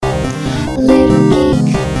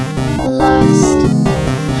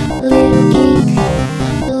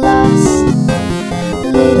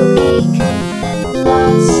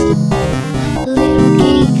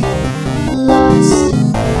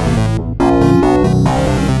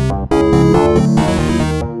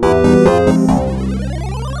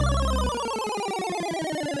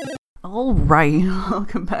right,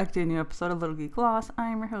 welcome back to a new episode of Littlegeeklost.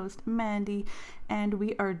 I'm your host, Mandy, and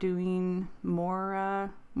we are doing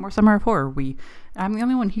more Summer of Horror. I'm the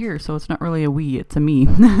only one here, so it's not really a we, it's a me.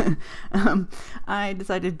 I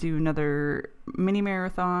decided to do another mini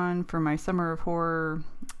marathon for my Summer of Horror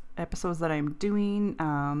episodes that I'm doing.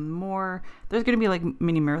 There's going to be like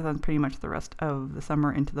mini marathons pretty much the rest of the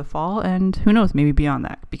summer into the fall, and who knows, maybe beyond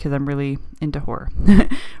that, because I'm really into horror.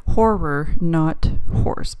 Horror, not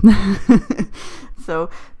horse. So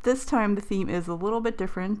this time the theme is a little bit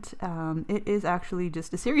different. It is actually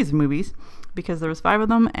just a series of movies, because there was 5 of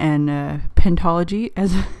them, and pentology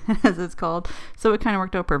as it's called, so it kind of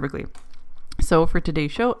worked out perfectly. So for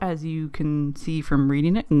today's show, as you can see from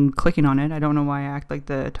reading it and clicking on it, I don't know why I act like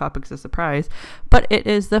the topic's a surprise, but it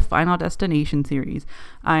is the Final Destination series.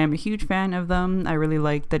 I am a huge fan of them. I really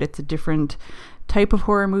like that it's a different type of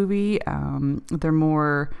horror movie. They're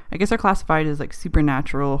more, I guess they're classified as like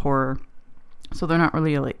supernatural horror. So they're not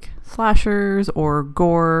really like slashers or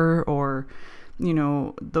gore or,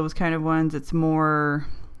 those kind of ones. It's more...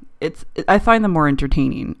 I find them more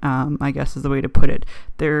entertaining, I guess is the way to put it.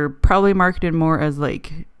 They're probably marketed more as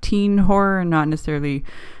like teen horror, not necessarily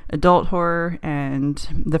adult horror. And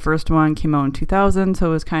the first one came out in 2000, so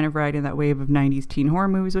it was kind of riding that wave of 90s teen horror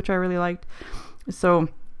movies, which I really liked. So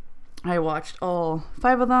I watched all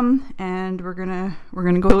 5 of them, and we're gonna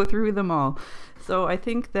go through them all. So I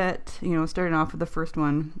think that, starting off with the first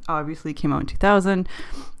one, obviously came out in 2000.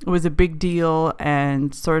 It was a big deal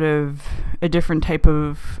and sort of a different type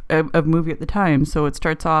of movie at the time. So it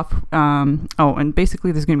starts off, and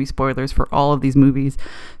basically there's going to be spoilers for all of these movies.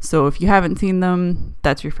 So if you haven't seen them,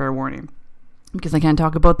 that's your fair warning, because I can't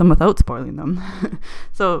talk about them without spoiling them.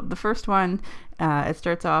 So the first one, it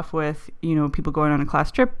starts off with, people going on a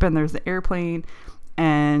class trip, and there's the airplane,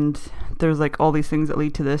 and there's like all these things that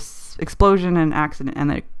lead to this explosion and accident, and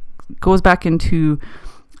then it goes back into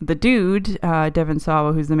the dude, Devon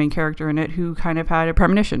Sawa, who's the main character in it, who kind of had a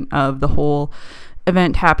premonition of the whole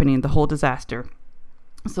event happening, the whole disaster.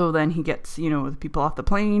 So then he gets, the people off the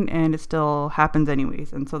plane, and it still happens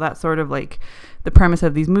anyways. And so that's sort of like the premise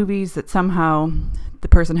of these movies, that somehow the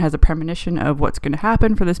person has a premonition of what's going to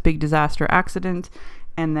happen for this big disaster accident,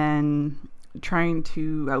 and then trying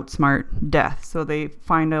to outsmart death. So they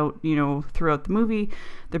find out, throughout the movie,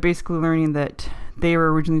 they're basically learning that they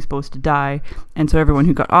were originally supposed to die. And so everyone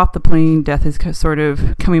who got off the plane, death is sort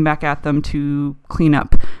of coming back at them to clean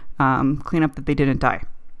up that they didn't die.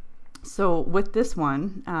 So with this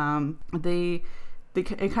one,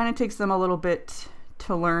 it kind of takes them a little bit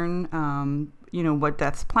to learn, what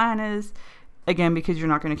death's plan is. Again, because you're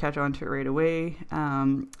not going to catch on to it right away.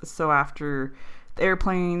 So after the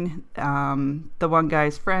airplane, the one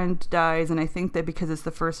guy's friend dies, and I think that because it's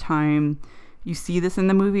the first time you see this in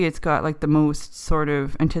the movie, it's got like the most sort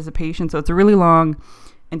of anticipation. So it's a really long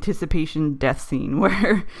anticipation death scene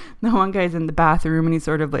where the one guy's in the bathroom, and he's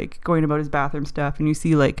sort of like going about his bathroom stuff, and you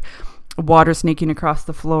see like water snaking across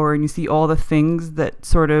the floor, and you see all the things that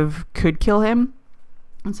sort of could kill him.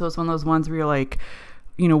 And so it's one of those ones where you're like,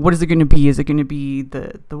 what is it going to be? Is it going to be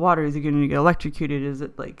the water? Is he going to get electrocuted? Is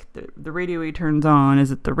it like the radio he turns on?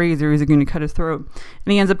 Is it the razor? Is it going to cut his throat?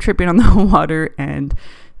 And he ends up tripping on the water, and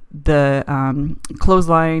the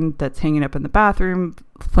clothesline that's hanging up in the bathroom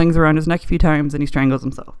flings around his neck a few times, and he strangles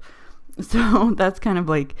himself. So that's kind of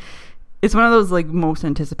like, it's one of those like most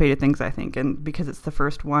anticipated things, I think. And because it's the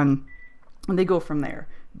first one, and they go from there.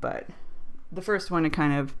 But the first one, it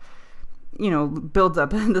kind of, builds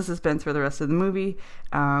up the suspense for the rest of the movie.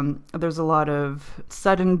 There's a lot of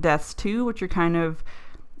sudden deaths too, which are kind of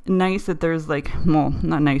nice, that there's like, well,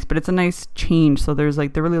 not nice, but it's a nice change. So there's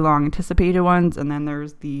like the really long anticipated ones, and then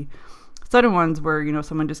there's the sudden ones where,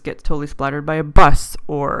 someone just gets totally splattered by a bus,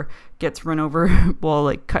 or gets run over while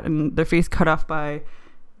like their face cut off by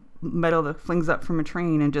metal that flings up from a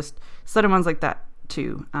train, and just sudden ones like that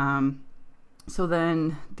too. So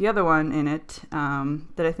then the other one in it,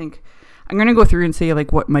 that I think I'm going to go through and say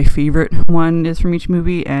like what my favorite one is from each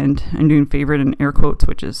movie, and I'm doing favorite in air quotes,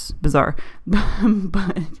 which is bizarre,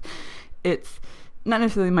 but it's not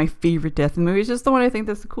necessarily my favorite death in the movie. It's just the one I think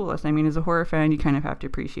that's the coolest. I mean, as a horror fan, you kind of have to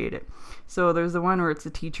appreciate it. So there's the one where it's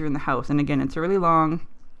a teacher in the house, and again, it's a really long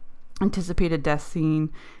anticipated death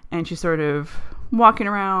scene, and she's sort of walking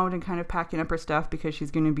around and kind of packing up her stuff, because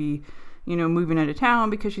she's going to be, moving out of town,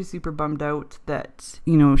 because she's super bummed out that,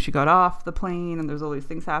 she got off the plane, and there's all these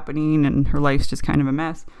things happening, and her life's just kind of a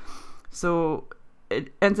mess. So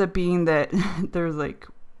it ends up being that there's like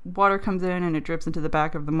water comes in, and it drips into the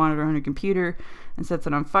back of the monitor on her computer and sets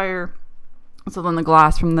it on fire. So then the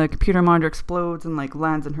glass from the computer monitor explodes and like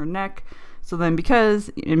lands in her neck. So then, because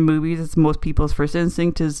in movies, it's most people's first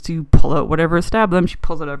instinct is to pull out whatever stabbed them. She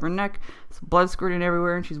pulls it out of her neck. It's blood squirting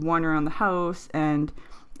everywhere, and she's wandering around the house. And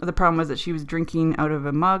the problem was that she was drinking out of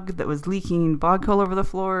a mug that was leaking vodka all over the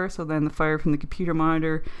floor. So then the fire from the computer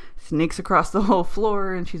monitor snakes across the whole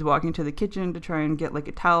floor, and she's walking to the kitchen to try and get like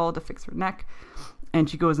a towel to fix her neck. And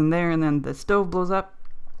she goes in there, and then the stove blows up.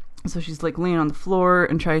 So she's like laying on the floor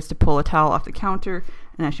and tries to pull a towel off the counter.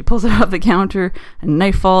 And as she pulls it off the counter, a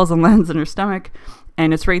knife falls and lands in her stomach.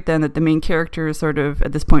 And it's right then that the main character is sort of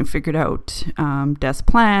at this point figured out Death's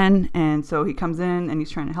plan. And so he comes in and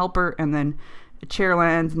he's trying to help her. And then a chair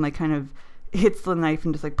lands and like kind of hits the knife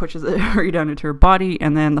and just like pushes it right down into her body.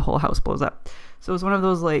 And then the whole house blows up. So it's one of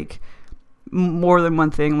those like more than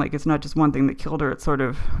one thing. Like it's not just one thing that killed her. It's sort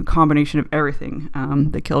of a combination of everything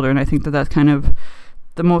that killed her. And I think that that's kind of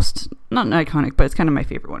the most, not iconic, but it's kind of my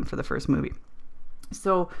favorite one for the first movie.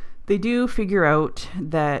 So they do figure out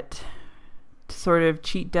that to sort of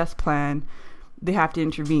cheat Death's plan, they have to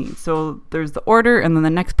intervene. So there's the order, and then the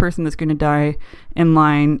next person that's going to die in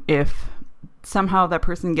line, if somehow that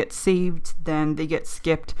person gets saved, then they get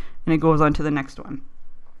skipped and it goes on to the next one.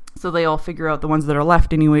 So they all figure out, the ones that are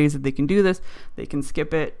left anyways, that they can do this, they can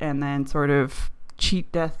skip it and then sort of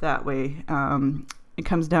cheat death that way. It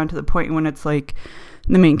comes down to the point when it's like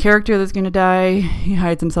the main character that's going to die, he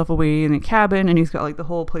hides himself away in a cabin and he's got like the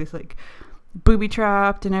whole place like booby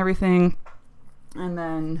trapped and everything. And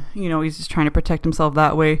then, you know, he's just trying to protect himself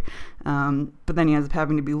that way. But then he ends up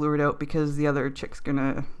having to be lured out because the other chick's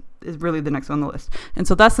is really the next on the list. And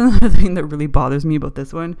so that's another thing that really bothers me about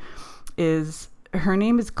this one is her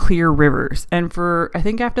name is Clear Rivers. And for, I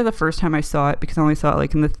think after the first time I saw it, because I only saw it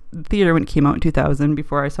like in the theater when it came out in 2000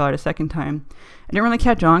 before I saw it a second time, I didn't really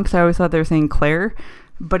catch on because I always thought they were saying Claire,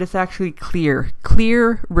 but it's actually Clear.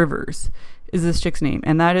 Clear Rivers is this chick's name.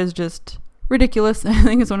 And that is just ridiculous. I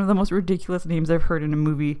think it's one of the most ridiculous names I've heard in a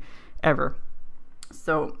movie ever.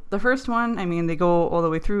 So the first one, I mean, they go all the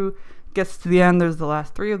way through, gets to the end, there's the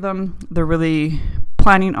last three of them. They're really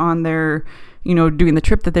planning on their, you know, doing the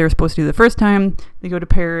trip that they were supposed to do the first time. They go to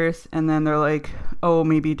Paris and then they're like, oh,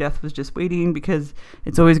 maybe death was just waiting because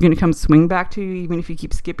it's always going to come swing back to you, even if you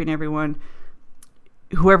keep skipping everyone.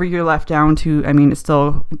 Whoever you're left down to, I mean, it's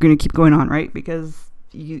still going to keep going on, right? Because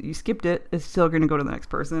you skipped it, it's still going to go to the next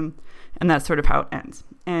person. And that's sort of how it ends.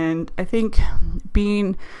 And I think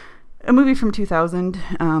being a movie from 2000,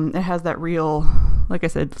 it has that real, like I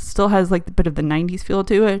said, still has like a bit of the 90s feel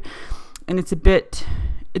to it. And it's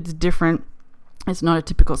different. It's not a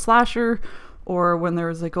typical slasher, or when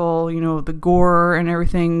there's like all, you know, the gore and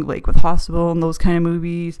everything, like with Hospital and those kind of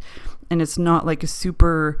movies. And it's not like a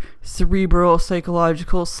super cerebral,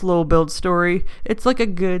 psychological, slow build story. It's like a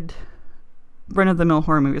good run-of-the-mill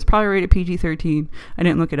horror movie. It's probably rated PG-13. I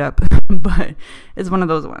didn't look it up, but it's one of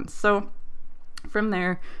those ones. So from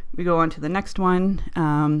there, we go on to the next one.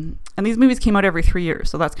 And these movies came out every 3 years,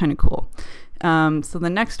 so that's kind of cool. So the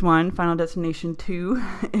next one, Final Destination 2,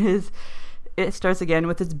 it starts again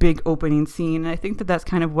with this big opening scene. And I think that that's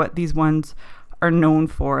kind of what these ones are known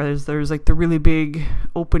for. There's like the really big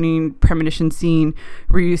opening premonition scene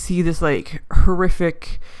where you see this like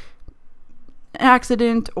horrific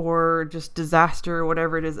accident or just disaster or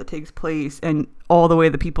whatever it is that takes place, and all the way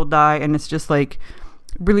the people die, and it's just like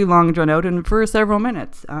really long, drawn out, and for several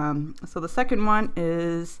minutes. So the second one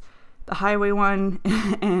is the highway one,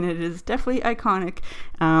 and it is definitely iconic.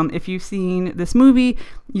 If you've seen this movie,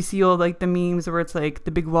 you see all like the memes where it's like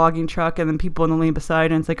the big logging truck and then people in the lane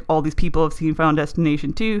beside, and it's like all these people have seen Final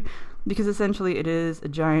Destination 2, because essentially it is a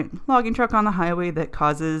giant logging truck on the highway that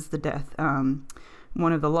causes the death.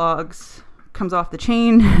 One of the logs comes off the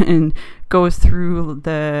chain and goes through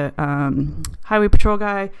the highway patrol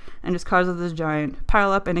guy and just causes this giant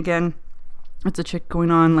pile up. And again, it's a chick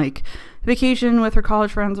going on like vacation with her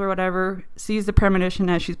college friends or whatever, sees the premonition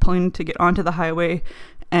as she's pulling to get onto the highway,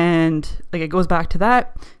 and like it goes back to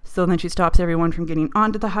that. So then she stops everyone from getting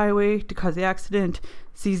onto the highway to cause the accident,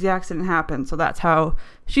 sees the accident happen. So that's how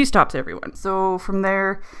she stops everyone. So from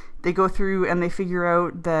there, they go through and they figure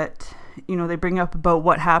out that, you know, they bring up about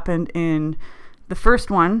what happened in the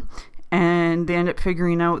first one, and they end up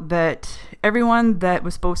figuring out that everyone that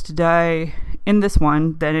was supposed to die in this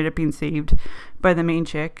one that ended up being saved by the main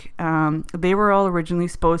chick, they were all originally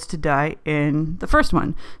supposed to die in the first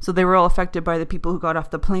one. So they were all affected by the people who got off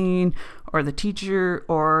the plane or the teacher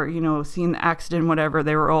or, you know, seeing the accident, whatever.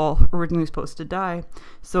 They were all originally supposed to die.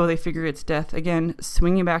 So they figure it's death. Again,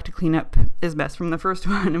 swinging back to clean up his mess from the first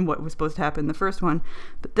one and what was supposed to happen in the first one.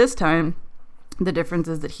 But this time, the difference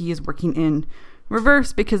is that he is working in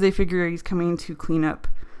reverse because they figure he's coming to clean up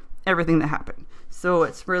everything that happened. So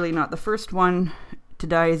it's really not the first one to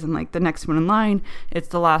die isn't like the next one in line. It's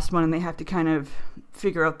the last one, and they have to kind of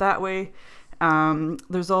figure out that way.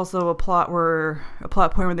 There's also a plot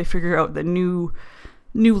point where they figure out that new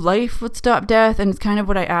life would stop death, and it's kind of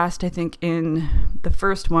what I asked, I think, in the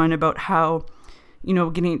first one about how,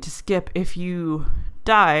 getting it to skip if you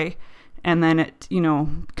die and then it,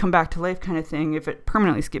 come back to life kind of thing, if it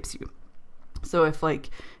permanently skips you. So if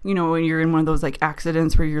when you're in one of those like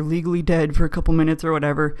accidents where you're legally dead for a couple minutes or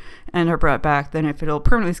whatever and are brought back, then if it'll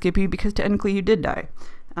permanently skip you because technically you did die.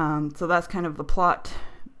 So that's kind of the plot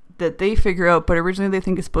that they figure out, but originally they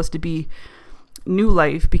think it's supposed to be new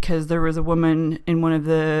life because there was a woman in one of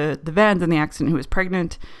the vans in the accident who was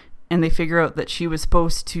pregnant, and they figure out that she was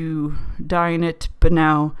supposed to die in it, but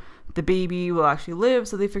now the baby will actually live,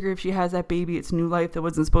 so they figure if she has that baby, it's new life that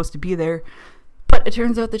wasn't supposed to be there. But it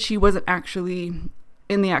turns out that she wasn't actually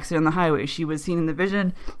in the accident on the highway. She was seen in the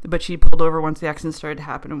vision, but she pulled over once the accident started to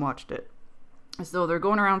happen and watched it. So they're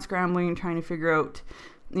going around scrambling, trying to figure out,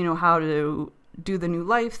 how to do the new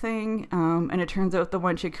life thing. And it turns out the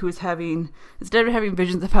one chick who was instead of having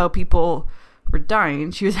visions of how people were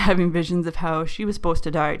dying, she was having visions of how she was supposed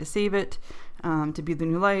to die to save it, to be the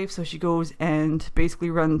new life. So she goes and basically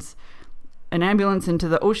runs an ambulance into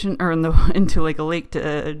the ocean or into like a lake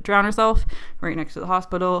to drown herself right next to the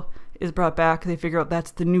hospital, is brought back. They figure out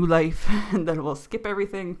that's the new life and that it will skip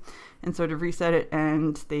everything and sort of reset it,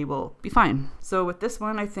 and they will be fine. So with this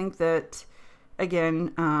one, I think that,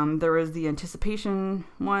 again, there was the anticipation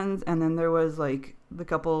ones, and then there was like the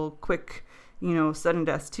couple quick, sudden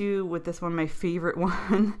deaths too. With this one, my favorite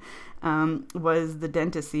one was the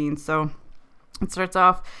dentist scene. So it starts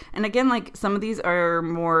off, and again, like some of these are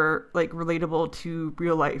more like relatable to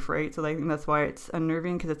real life, right? So I think that's why it's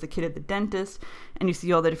unnerving, because it's a kid at the dentist, and you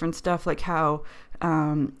see all the different stuff, like how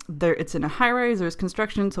it's in a high rise, there's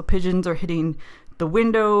construction, so pigeons are hitting the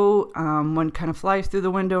window, one kind of flies through the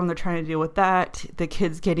window, and they're trying to deal with that. The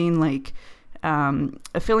kid's getting like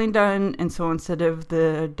a filling done, and so instead of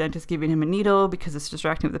the dentist giving him a needle because it's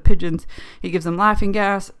distracting with the pigeons, he gives him laughing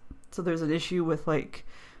gas. So there's an issue with like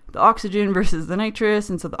the oxygen versus the nitrous,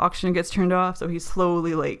 and so the oxygen gets turned off, so he's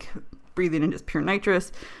slowly like breathing in just pure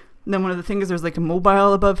nitrous. And then one of the things is there's like a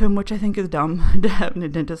mobile above him, which I think is dumb to have in a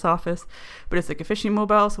dentist's office, but it's like a fishing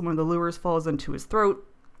mobile, so one of the lures falls into his throat,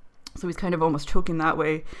 so he's kind of almost choking that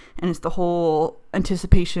way, and it's the whole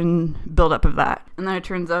anticipation buildup of that. And then it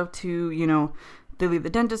turns out to, they leave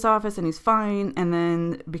the dentist's office and he's fine, and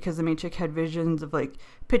then because the main chick had visions of like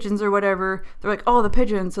pigeons or whatever, they're like, oh, the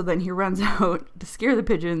pigeons. So then he runs out to scare the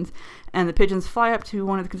pigeons, and the pigeons fly up to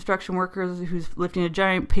one of the construction workers who's lifting a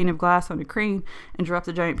giant pane of glass on a crane and drops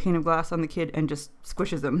a giant pane of glass on the kid and just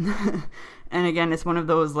squishes him. And again, it's one of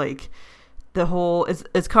those like the whole, it's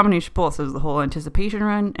a combination of both. So there's the whole anticipation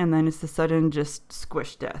run, and then it's the sudden just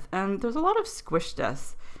squish death. And there's a lot of squish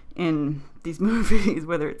deaths in these movies,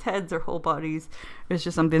 whether it's heads or whole bodies. It's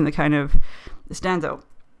just something that kind of stands out.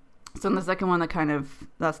 So in the second one,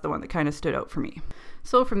 that's the one that kind of stood out for me.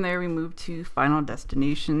 So from there, we moved to Final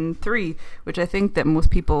Destination 3, which I think that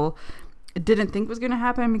most people didn't think was going to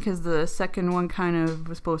happen, because the second one kind of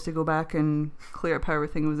was supposed to go back and clear up how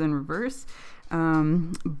everything was in reverse.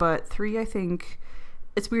 But 3, I think,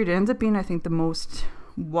 it's weird. It ends up being, I think, the most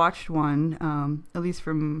watched one, at least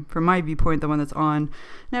from my viewpoint, the one that's on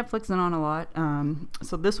Netflix and on a lot.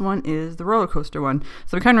 So this one is the roller coaster one.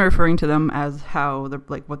 So I'm kind of referring to them as how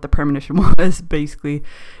what the premonition was. Basically,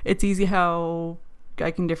 it's easy how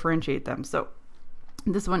I can differentiate them. So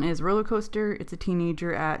this one is roller coaster. It's a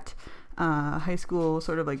teenager at high school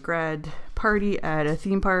sort of like grad party at a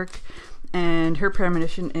theme park, and her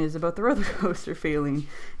premonition is about the roller coaster failing,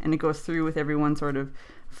 and it goes through with everyone sort of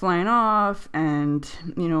flying off and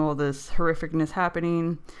all this horrificness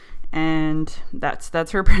happening, and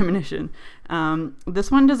that's her premonition. This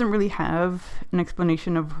one doesn't really have an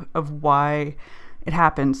explanation of why it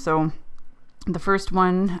happened. So the first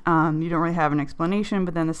one, you don't really have an explanation,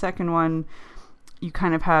 but then the second one, you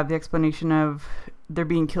kind of have the explanation of they're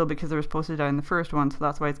being killed because they were supposed to die in the first one, so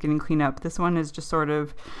that's why it's getting cleaned up. This one is just sort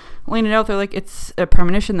of laying it out there like it's a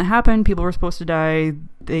premonition that happened. People were supposed to die.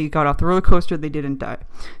 They got off the roller coaster. They didn't die.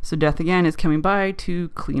 So death again is coming by to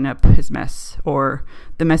clean up his mess, or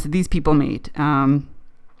the mess that these people made.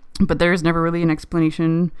 But there's never really an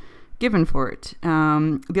explanation given for it.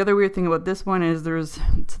 The other weird thing about this one is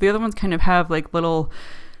so the other ones kind of have like little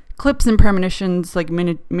clips and premonitions, like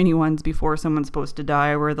mini ones before someone's supposed to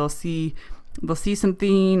die, where they'll see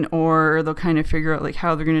something, or they'll kind of figure out like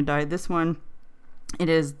how they're going to die. This one, It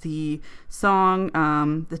is the song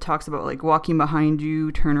that talks about like walking behind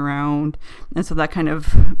you, turn around. And so that kind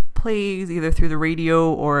of plays either through the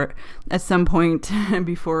radio or at some point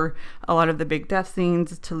before a lot of the big death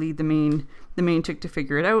scenes to lead the main chick to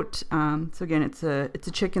figure it out. So again, it's a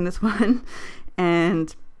chick in this one,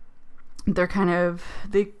 and they're kind of,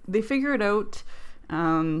 they figure it out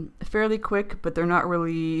fairly quick, but they're not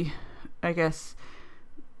really, I guess,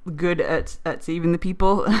 good at saving the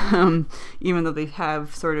people, even though they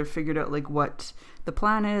have sort of figured out like what the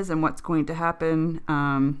plan is and what's going to happen.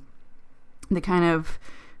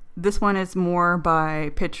 This one is more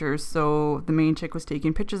by pictures, so the main chick was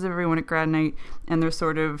taking pictures of everyone at grad night, and there's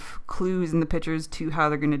sort of clues in the pictures to how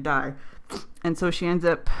they're going to die. And so she ends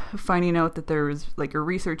up finding out that there was like a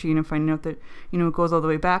researching and finding out that, it goes all the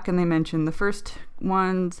way back, and they mention the first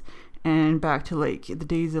ones and back to like the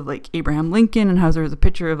days of like Abraham Lincoln, and how there was a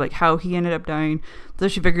picture of like how he ended up dying. So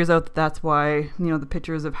she figures out that that's why, the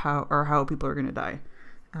pictures of how people are going to die.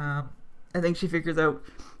 I think she figures out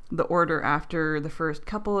the order after the first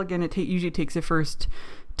couple. Again, it usually takes the first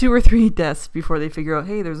 2 or 3 deaths before they figure out,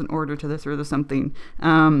 hey, there's an order to this, or there's something.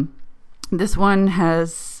 This one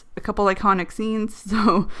has a couple iconic scenes.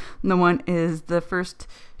 So the one is the first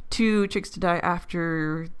 2 chicks to die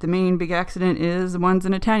after the main big accident is one's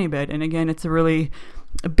in a tanning bed. And again, it's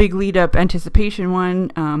a big lead up anticipation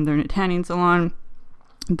one. They're in a tanning salon.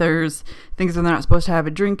 There's things where they're not supposed to have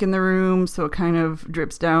a drink in the room, so it kind of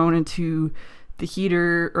drips down into the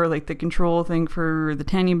heater or like the control thing for the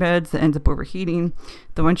tanning beds that ends up overheating.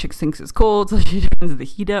 The one chick thinks it's cold, so she turns the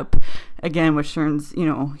heat up again, which turns,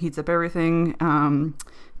 heats up everything.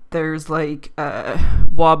 There's like a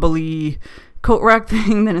wobbly coat rack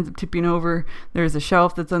thing that ends up tipping over. There's a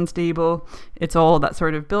shelf that's unstable. It's all that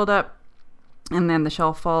sort of build up. And then the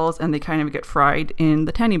shelf falls, and they kind of get fried in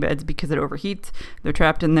the tanning beds because it overheats. They're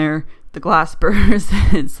trapped in there. The glass bursts.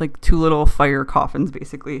 It's like 2 little fire coffins,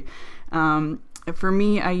 basically. For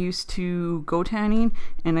me, I used to go tanning,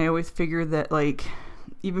 and I always figured that, like,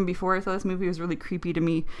 even before I saw this movie, it was really creepy to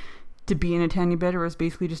me to be in a tanning bed, where it's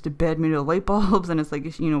basically just a bed made of light bulbs, and it's like,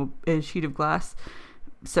 a sheet of glass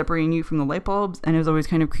separating you from the light bulbs. And it was always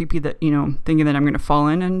kind of creepy that, thinking that I'm going to fall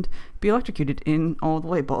in and be electrocuted in all the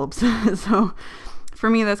light bulbs. So for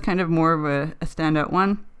me, that's kind of more of a standout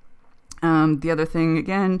one. The other thing,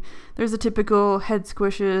 again, there's the typical head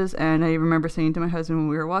squishes, and I remember saying to my husband when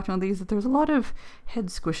we were watching all these that there's a lot of head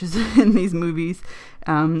squishes in these movies.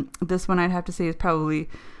 This one I'd have to say is probably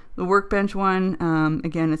the workbench one.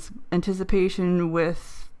 Again, it's anticipation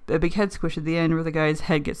with a big head squish at the end where the guy's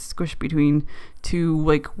head gets squished between 2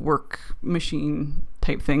 like work machine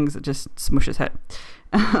type things that just smush his head.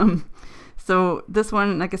 So this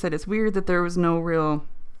one, like I said, it's weird that there was no real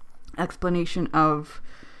explanation of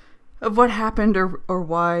what happened or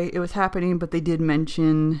why it was happening, but they did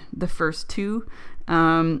mention the first 2.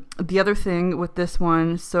 The other thing with this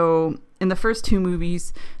one, so in the first 2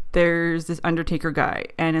 movies, there's this Undertaker guy,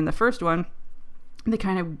 and in the first one, they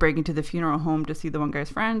kind of break into the funeral home to see the one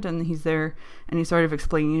guy's friend, and he's there, and he's sort of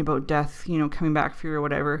explaining about death, coming back for you or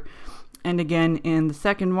whatever. And again, in the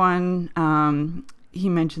second one, he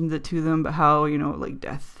mentions it to them, but how, like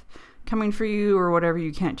death coming for you or whatever,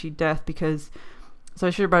 you can't cheat death because... So I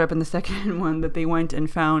should have brought up in the second one that they went and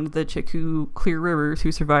found the chick Clear Rivers,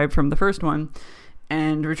 who survived from the first one,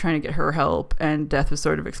 and were trying to get her help, and Death was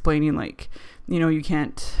sort of explaining like, you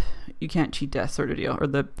can't cheat death sort of deal, or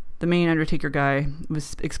the main Undertaker guy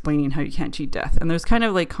was explaining how you can't cheat death. And there's kind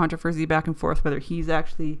of like controversy back and forth whether he's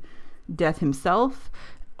actually death himself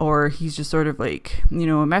or he's just sort of like, a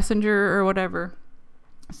messenger or whatever.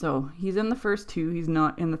 So he's in the first 2, he's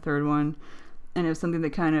not in the third one. And it was something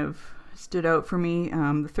that kind of stood out for me.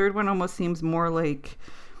 The third one almost seems more like,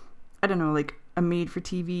 I don't know, like a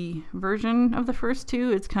made-for-TV version of the first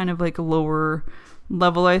 2. It's kind of like a lower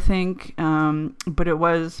level, I think. But it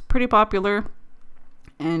was pretty popular.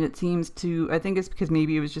 And it seems to, I think it's because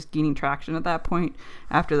maybe it was just gaining traction at that point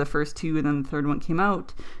after the first 2, and then the third one came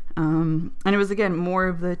out. And it was, again, more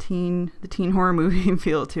of the teen horror movie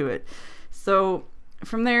feel to it. So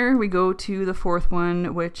from there, we go to the fourth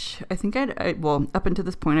one, which I think up until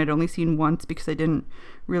this point, I'd only seen once because I didn't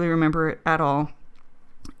really remember it at all.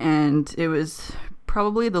 And it was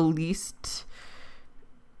probably the least,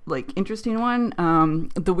 like, interesting one.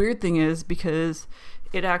 The weird thing is because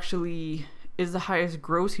it actually is the highest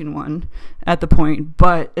grossing one at the point,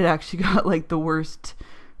 but it actually got, like, the worst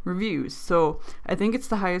reviews. So I think it's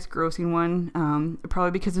the highest grossing one,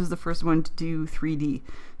 probably because it was the first one to do 3D.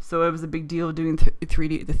 So it was a big deal doing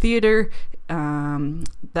 3D at the theater.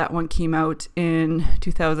 That one came out in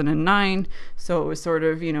 2009. So it was sort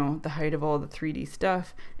of, the height of all the 3D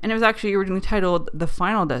stuff. And it was actually originally titled The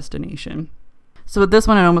Final Destination. So with this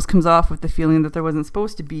one, it almost comes off with the feeling that there wasn't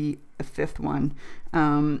supposed to be a fifth one.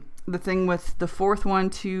 The thing with the fourth one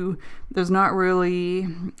too, there's not really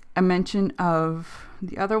a mention of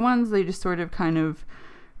the other ones. They just sort of kind of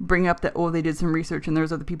bring up that, they did some research and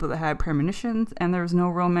there's other people that had premonitions, and there's no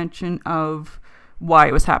real mention of why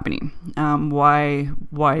it was happening,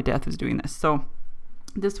 why death was doing this. So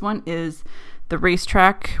this one is the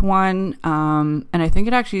racetrack one, and I think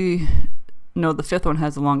it actually... No, the fifth one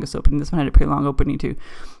has the longest opening. This one had a pretty long opening too.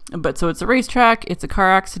 But so it's a racetrack. It's a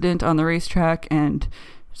car accident on the racetrack, and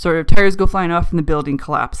sort of tires go flying off and the building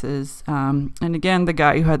collapses. And again, the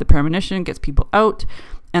guy who had the premonition gets people out.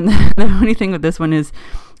 And the only thing with this one is,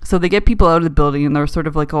 so they get people out of the building and they're sort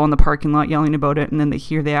of like all in the parking lot yelling about it. And then they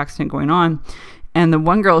hear the accident going on. And the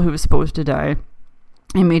one girl who was supposed to die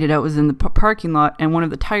and made it out was in the parking lot. And one of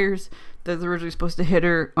the tires that was originally supposed to hit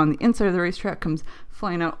her on the inside of the racetrack comes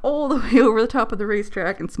flying out all the way over the top of the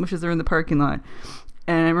racetrack and smushes her in the parking lot.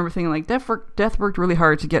 And I remember thinking, like, Death worked really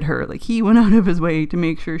hard to get her. Like, he went out of his way to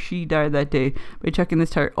make sure she died that day by chucking this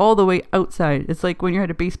tire all the way outside. It's like when you're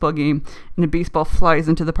at a baseball game and a baseball flies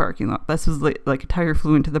into the parking lot. This was like a tire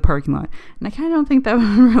flew into the parking lot. And I kind of don't think that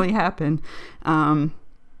would really happen.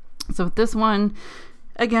 So with this one,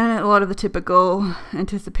 again, a lot of the typical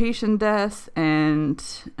anticipation deaths and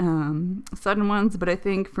sudden ones. But I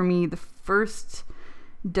think for me, the first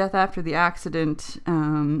death after the accident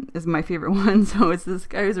is my favorite one. So it's this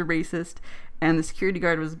guy who's a racist, and the security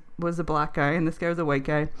guard was a black guy, and this guy was a white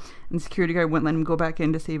guy, and the security guard wouldn't let him go back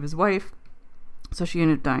in to save his wife, so she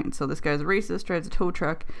ended up dying. So this guy's a racist, drives a tow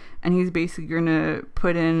truck, and he's basically going to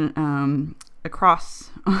put in a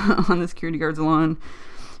cross on the security guard's lawn.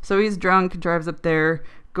 So he's drunk, drives up there,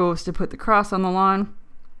 goes to put the cross on the lawn,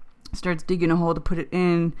 starts digging a hole to put it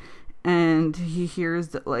in, and he hears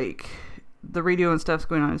that, like, the radio and stuff's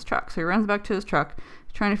going on in his truck. So he runs back to his truck,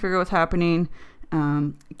 trying to figure out what's happening.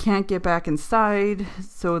 Can't get back inside.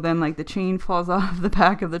 So then, like, the chain falls off the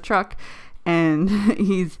back of the truck, and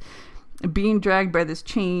he's being dragged by this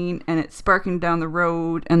chain, and it's sparking down the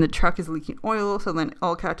road, and the truck is leaking oil. So then it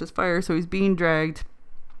all catches fire. So he's being dragged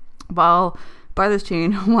by this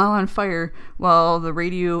chain while on fire, while the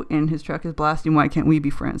radio in his truck is blasting "Why Can't We Be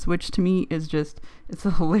Friends?" which to me is it's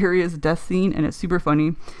a hilarious death scene, and it's super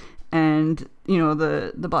funny. And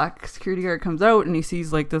the black security guard comes out and he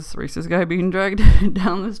sees, like, this racist guy being dragged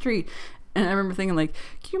down the street. And I remember thinking, like,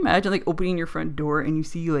 can you imagine, like, opening your front door and you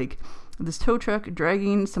see, like, this tow truck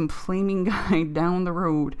dragging some flaming guy down the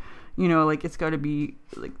road? Like, it's got to be,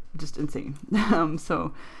 like, just insane.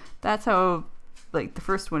 So that's how, like, the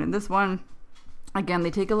first one. And this one, again,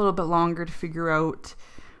 they take a little bit longer to figure out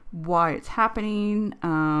why it's happening.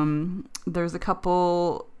 There's a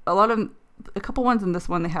couple ones in this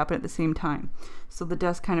one, they happen at the same time. So the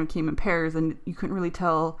deaths kind of came in pairs, and you couldn't really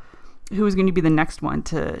tell who was going to be the next one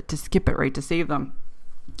to skip it, right, to save them.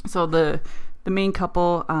 So the main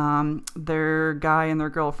couple, their guy and their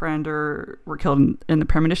girlfriend were killed in the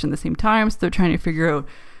premonition at the same time. So they're trying to figure out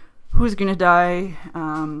who's going to die.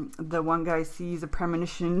 The one guy sees a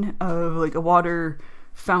premonition of, like, a water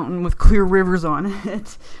fountain with clear rivers on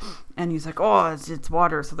it. And he's like, oh, it's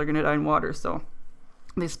water. So they're going to die in water. So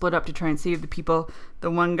they split up to try and save the people.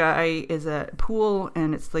 The one guy is at a pool,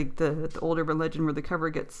 and it's like the older legend where the cover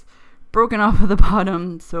gets broken off of the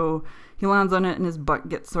bottom, so he lands on it and his butt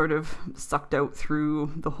gets sort of sucked out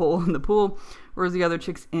through the hole in the pool. Whereas the other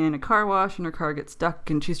chick's in a car wash and her car gets stuck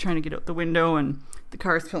and she's trying to get out the window and the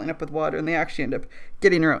car is filling up with water, and they actually end up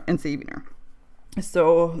getting her out and saving her.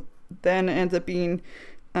 So then it ends up being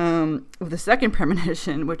with the second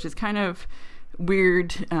premonition, which is kind of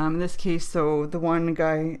weird in this case. So the one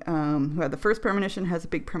guy who had the first premonition has a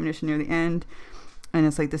big premonition near the end, and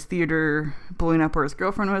it's like this theater blowing up where his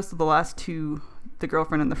girlfriend was. So the last two, the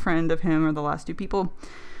girlfriend and the friend of him, are the last two people.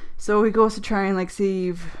 So he goes to try and, like,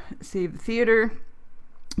 save the theater,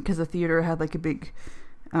 because the theater had, like, a big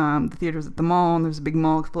the theater's at the mall and there's a big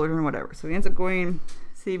mall explosion or whatever. So he ends up going,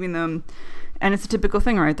 saving them, and it's a typical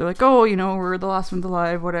thing, right? They're like, oh, we're the last ones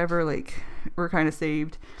alive, whatever, like, we're kind of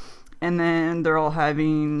saved. And then they're all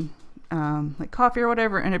having like coffee or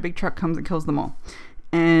whatever, and a big truck comes and kills them all.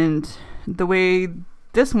 And the way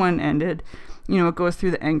this one ended, it goes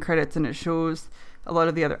through the end credits and it shows a lot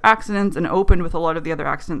of the other accidents, and it opened with a lot of the other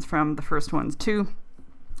accidents from the first ones too.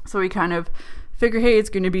 So we kind of figure, hey, it's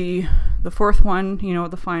going to be the fourth one,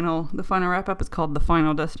 the final wrap up is called The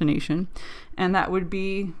Final Destination, and that would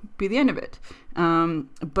be the end of it.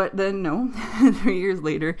 But then no, 3 years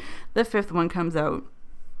later, the fifth one comes out.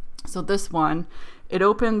 So this one, it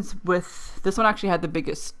opens with, this one actually had the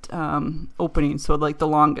biggest opening, so like the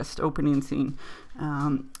longest opening scene.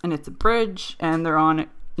 And it's a bridge, and they're on it,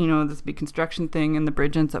 this big construction thing, and the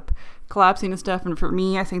bridge ends up collapsing and stuff. And for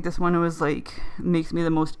me, I think this one was like, makes me the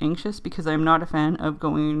most anxious because I'm not a fan of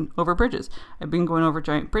going over bridges. I've been going over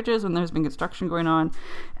giant bridges when there's been construction going on,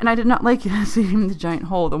 and I did not like seeing the giant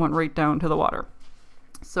hole that went right down to the water.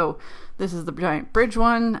 So this is the giant bridge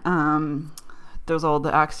one. There's all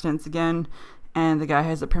the accidents again, and the guy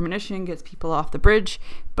has a premonition, gets people off the bridge.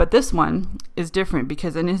 But this one is different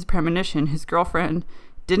because in his premonition, his girlfriend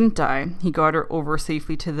didn't die. He got her over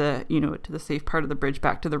safely to the, to the safe part of the bridge,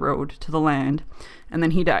 back to the road, to the land, and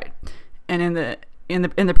then he died. And in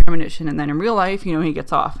the premonition, and then in real life, he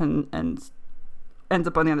gets off and ends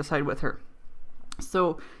up on the other side with her.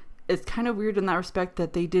 So it's kind of weird in that respect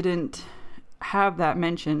that they didn't have that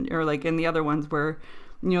mentioned, or like in the other ones where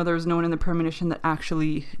there was no one in the premonition that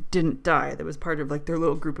actually didn't die. That was part of like their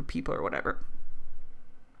little group of people or whatever.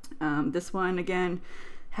 This one, again,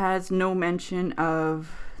 has no mention of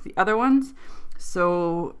the other ones.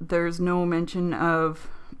 So there's no mention of,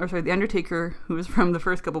 the Undertaker, who was from the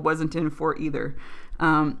first couple, wasn't in 4 either.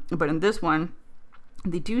 But in this one,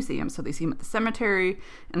 they do see him. So they see him at the cemetery,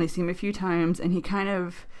 and they see him a few times, and he kind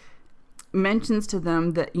of mentions to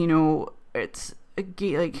them that, it's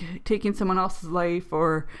like taking someone else's life,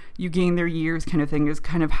 or you gain their years kind of thing, is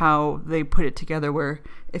kind of how they put it together, where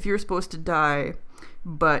if you're supposed to die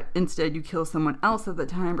but instead you kill someone else at the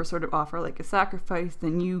time, or sort of offer like a sacrifice,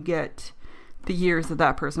 then you get the years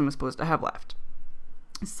that person was supposed to have left.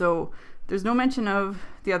 So there's no mention of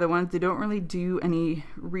the other ones. They don't really do any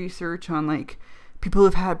research on like people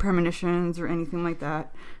who've had premonitions or anything like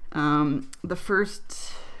that. The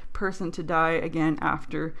first person to die again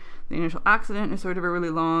after the initial accident is sort of a really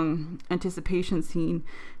long anticipation scene,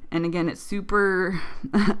 and again it's super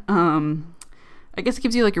I guess it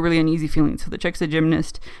gives you like a really uneasy feeling. So the chick's a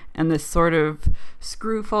gymnast, and this sort of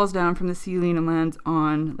screw falls down from the ceiling and lands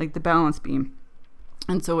on like the balance beam.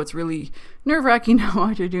 And so it's really nerve-wracking to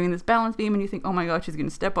watch her doing this balance beam, and you think, oh my gosh, she's going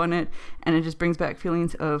to step on it. And it just brings back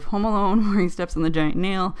feelings of Home Alone, where he steps on the giant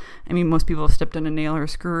nail. I mean, most people have stepped on a nail or a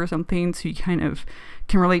screw or something, so you kind of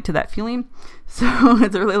can relate to that feeling. So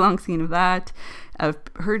it's a really long scene of that, of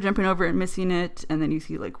her jumping over and missing it, and then you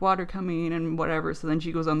see like water coming and whatever. So then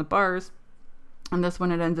she goes on the bars. And this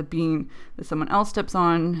one, it ends up being that someone else steps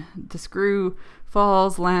on the screw,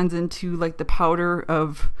 falls, lands into like the powder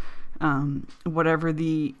of whatever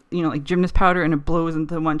the, like gymnast powder, and it blows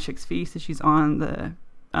into one chick's face as she's on the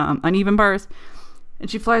uneven bars.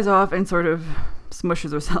 And she flies off and sort of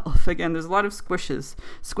smushes herself. Again, there's a lot of squishes.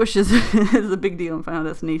 Squishes is a big deal in Final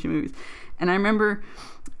Destination movies. And I remember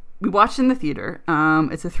we watched in the theater.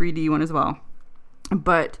 It's a 3D one as well.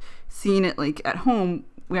 But seeing it like at home,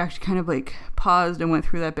 we actually kind of like paused and went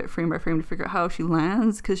through that bit frame by frame to figure out how she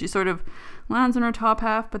lands, because she sort of lands on her top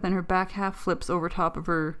half, but then her back half flips over top of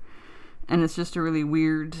her, and it's just a really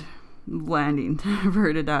weird landing for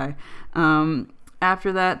her to die.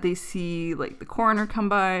 After that, they see like the coroner come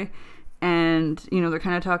by, and they're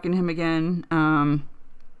kind of talking to him again, and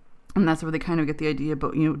that's where they kind of get the idea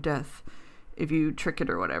about death if you trick it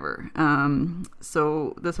or whatever.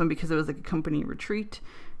 So this one, because it was like a company retreat,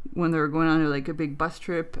 when they were going on like a big bus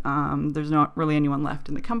trip, there's not really anyone left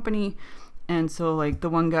in the company, and so like the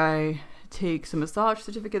one guy takes a massage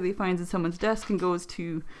certificate that he finds in someone's desk and goes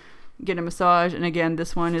to get a massage. And again,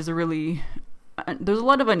 this one is a really there's a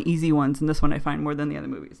lot of uneasy ones in this one, I find, more than the other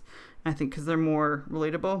movies, I think, because they're more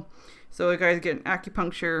relatable. So the guy's getting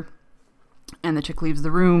acupuncture, and the chick leaves the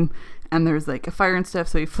room, and there's like a fire and stuff,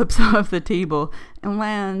 so he flips off the table and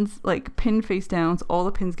lands like pin face down, so all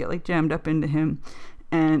the pins get like jammed up into him.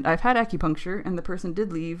 And I've had acupuncture, and the person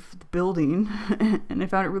did leave the building, and I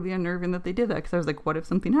found it really unnerving that they did that, because I was like, what if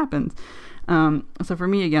something happens? So for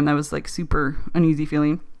me, again, that was like super uneasy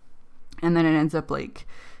feeling. And then it ends up like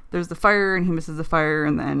there's the fire, and he misses the fire,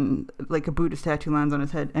 and then like a Buddhist tattoo lands on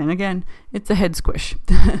his head, and again, it's a head squish.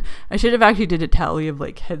 I should have actually did a tally of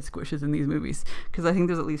like head squishes in these movies, because I think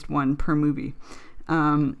there's at least one per movie.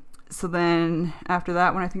 So then after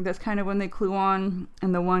that one, I think that's kind of when they clue on,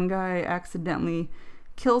 and the one guy accidentally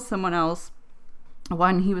kills someone else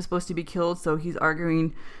when he was supposed to be killed. So he's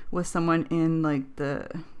arguing with someone in like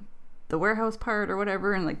the warehouse part or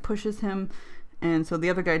whatever, and like pushes him, and so the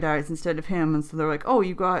other guy dies instead of him. And so they're like, oh,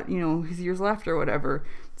 you got his years left or whatever,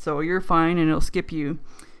 so you're fine and it'll skip you.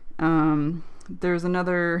 There's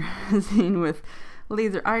another scene with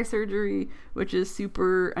laser eye surgery, which is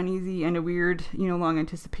super uneasy and a weird, long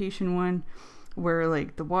anticipation one, where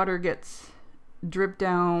like the water gets dripped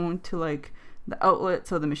down to like the outlet,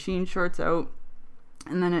 so the machine shorts out,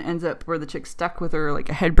 and then it ends up where the chick's stuck with her like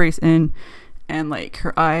a head brace in, and like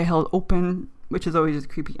her eye held open, which is always just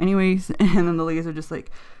creepy anyways, and then the laser just like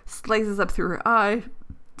slices up through her eye,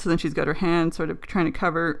 so then she's got her hand sort of trying to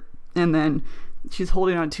cover, and then she's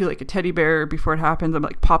holding on to like a teddy bear before it happens, and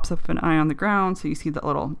like pops up an eye on the ground, so you see that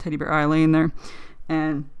little teddy bear eye laying there,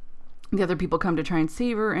 and the other people come to try and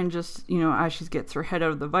save her, and just, as she gets her head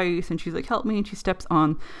out of the vise and she's like, help me, and she steps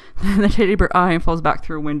on the teddy bear eye and falls back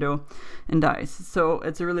through a window and dies. So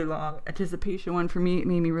it's a really long anticipation one for me. It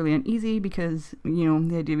made me really uneasy because,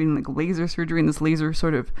 the idea of even like laser surgery and this laser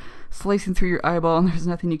sort of slicing through your eyeball and there's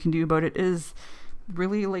nothing you can do about it is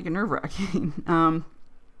really like nerve-wracking.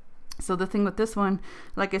 So the thing with this one,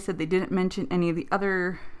 like I said, they didn't mention any of the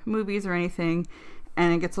other movies or anything,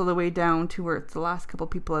 and it gets all the way down to where it's the last couple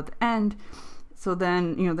people at the end. So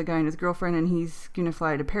then, the guy and his girlfriend, and he's gonna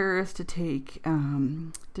fly to Paris to take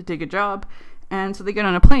a job, and so they get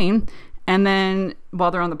on a plane, and then while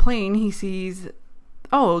they're on the plane, he sees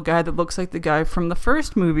a guy that looks like the guy from the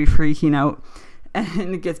first movie freaking out.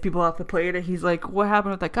 And it gets people off the plane, and he's like, what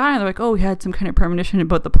happened with that guy? And they're like, oh, we had some kind of premonition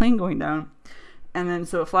about the plane going down. And then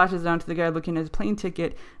so it flashes down to the guy looking at his plane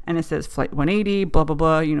ticket, and it says flight 180, blah, blah,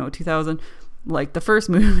 blah, 2000, like the first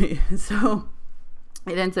movie. So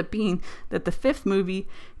it ends up being that the fifth movie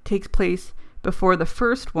takes place before the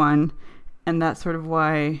first one, and that's sort of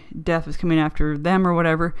why Death was coming after them or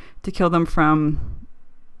whatever to kill them from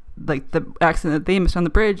like the accident that they missed on the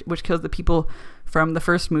bridge, which kills the people from the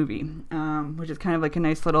first movie, which is kind of like a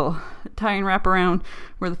nice little tie-in wraparound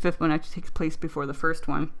where the fifth one actually takes place before the first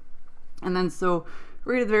one. And then so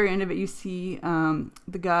right at the very end of it, you see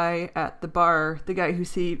the guy at the bar, the guy who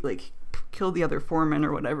killed the other foreman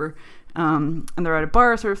or whatever, and they're at a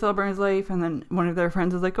bar sort of celebrating his life, and then one of their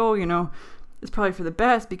friends is like, oh, it's probably for the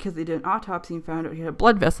best because they did an autopsy and found out he had a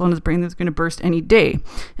blood vessel in his brain that's going to burst any day.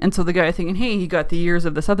 And so the guy thinking, hey, he got the years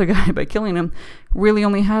of this other guy by killing him, really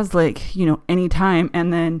only has any time,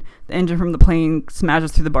 and then the engine from the plane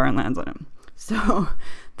smashes through the bar and lands on him. So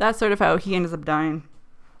that's sort of how he ends up dying.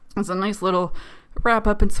 It's a nice little wrap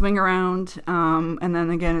up and swing around, and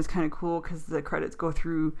then again it's kind of cool because the credits go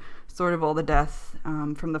through sort of all the deaths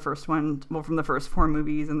from the first one, from the first four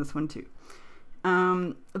movies, and this one too.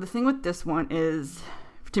 The thing with this one is,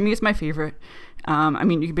 to me, it's my favorite. You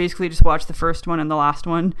can basically just watch the first one and the last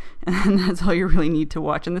one, and that's all you really need to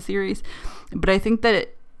watch in the series. But I think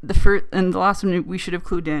that the first and the last one we should have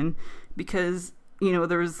clued in, because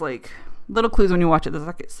there's like little clues when you watch it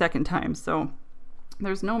the second time. So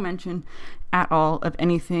there's no mention at all of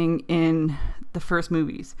anything in the first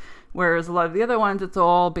movies, whereas a lot of the other ones, it's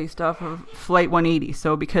all based off of Flight 180.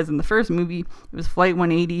 So because in the first movie, it was Flight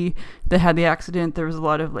 180 that had the accident, there was a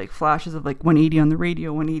lot of like flashes of like 180 on the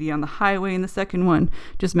radio, 180 on the highway, and the second one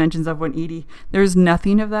just mentions of 180. There's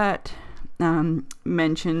nothing of that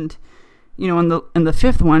mentioned, in the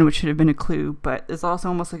fifth one, which should have been a clue, but it's also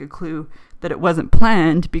almost like a clue that it wasn't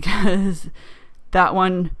planned, because that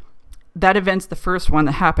event's the first one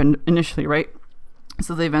that happened initially, right?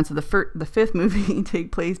 So the events of the fifth movie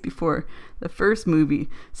take place before the first movie.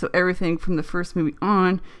 So everything from the first movie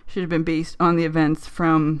on should have been based on the events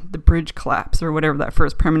from the bridge collapse or whatever that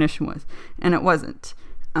first premonition was. And it wasn't.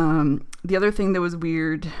 The other thing that was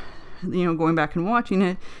weird, going back and watching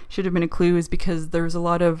it, should have been a clue, is because there was a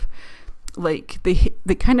lot of,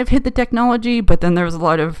 they kind of hit the technology, but then there was a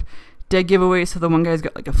lot of dead giveaways. So the one guy's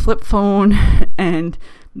got like a flip phone, and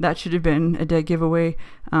that should have been a dead giveaway.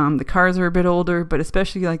 The cars are a bit older, but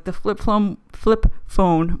especially like the flip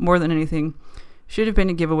phone more than anything should have been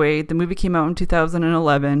a giveaway. The movie came out in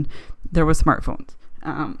 2011. There was smartphones.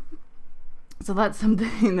 So that's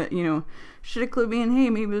something that, should have clued me in. Hey,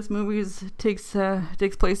 maybe this movie takes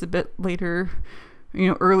place a bit later,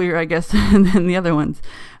 earlier, I guess, than the other ones.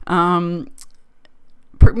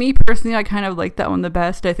 Me personally, I kind of like that one the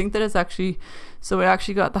best. I think that it actually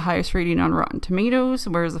got the highest rating on Rotten Tomatoes,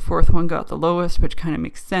 whereas the fourth one got the lowest, which kind of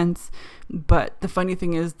makes sense. But the funny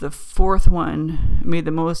thing is, the fourth one made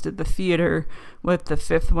the most at the theater, with the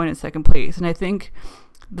fifth one in second place. And I think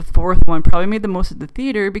the fourth one probably made the most at the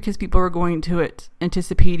theater because people were going to it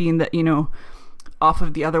anticipating that, off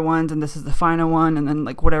of the other ones, and this is the final one, and then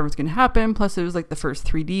like whatever's going to happen. Plus it was like the first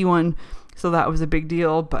 3D one, so that was a big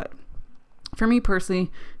deal. But for me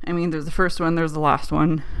personally, there's the first one, there's the last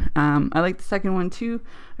one. I like the second one too.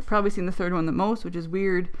 I've probably seen the third one the most, which is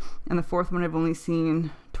weird. And the fourth one I've only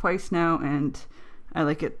seen twice now, and I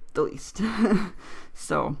like it the least.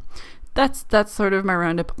 So that's sort of my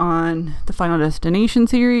roundup on the Final Destination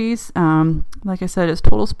series. Like I said, it's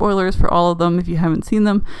total spoilers for all of them. If you haven't seen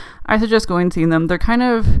them, I suggest going and seeing them. They're kind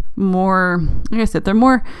of more, like I said, they're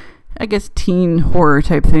more, I guess, teen horror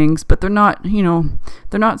type things, but they're not,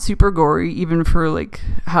 they're not super gory, even for like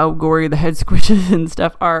how gory the head squishes and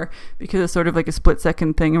stuff are, because it's sort of like a split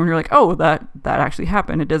second thing, and when you're like, oh, that actually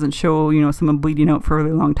happened, it doesn't show, someone bleeding out for a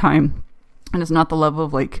really long time. And it's not the level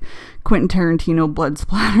of like Quentin Tarantino blood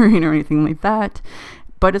splattering or anything like that.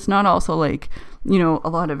 But it's not also like, a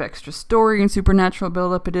lot of extra story and supernatural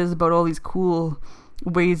buildup. It is about all these cool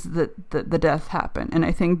ways that the death happened. And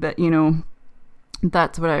I think that,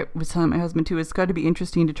 that's what I was telling my husband too. It's got to be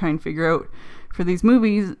interesting to try and figure out for these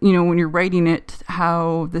movies, when you're writing it,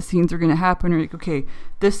 how the scenes are going to happen. You're like, okay,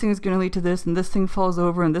 this thing is going to lead to this, and this thing falls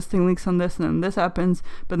over, and this thing leaks on this, and then this happens,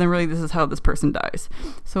 but then really this is how this person dies.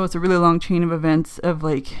 So it's a really long chain of events of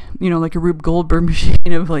like, like a Rube Goldberg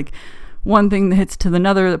machine of like one thing that hits to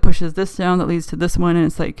another that pushes this down that leads to this one, and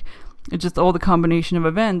it's like, it's just all the combination of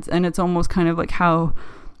events, and it's almost kind of like how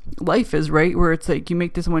life is, right? Where it's like you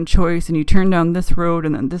make this one choice and you turn down this road,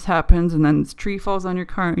 and then this happens, and then this tree falls on your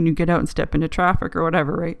car and you get out and step into traffic or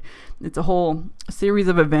whatever, right? It's a whole series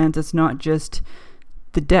of events. It's not just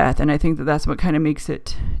the death. And I think that that's what kind of makes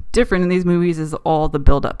it different in these movies, is all the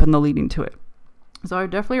build up and the leading to it. So I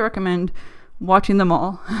definitely recommend watching them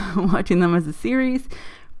all, watching them as a series.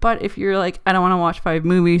 But if you're like, I don't want to watch 5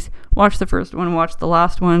 movies, watch the first one, watch the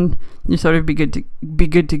last one. You sort of be good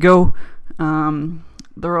to go.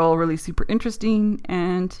 They're all really super interesting,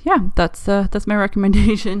 and yeah, that's my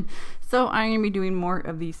recommendation. So I'm going to be doing more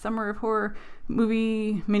of the Summer of Horror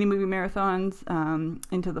mini movie marathons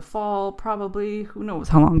into the fall, probably. Who knows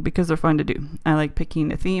how long, because they're fun to do. I like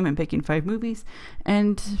picking a theme and picking 5 movies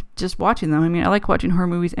and just watching them. I mean, I like watching horror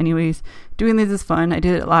movies anyways. Doing these is fun. I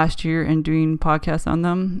did it last year, and doing podcasts on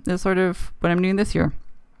them is sort of what I'm doing this year.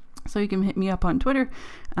 So you can hit me up on Twitter,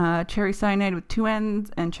 Cherry Cyanide with 2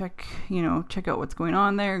 N's, and check out what's going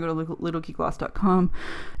on there. Go to littlegeeklost.com.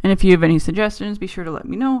 And if you have any suggestions, be sure to let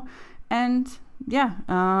me know. And yeah,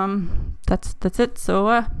 that's it.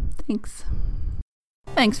 So thanks.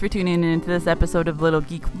 Thanks for tuning in to this episode of Little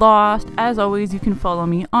Geek Lost. As always, you can follow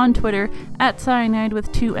me on Twitter at Cyanide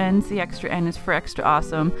with 2 N's. The extra N is for extra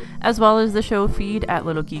awesome, as well as the show feed at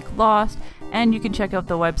Little Geek Lost. And you can check out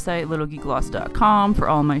the website, littlegeeklost.com, for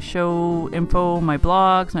all my show info, my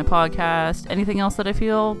blogs, my podcast, anything else that I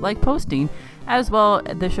feel like posting. As well,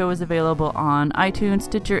 the show is available on iTunes,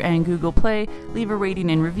 Stitcher, and Google Play. Leave a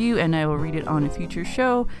rating and review, and I will read it on a future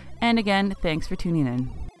show. And again, thanks for tuning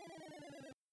in.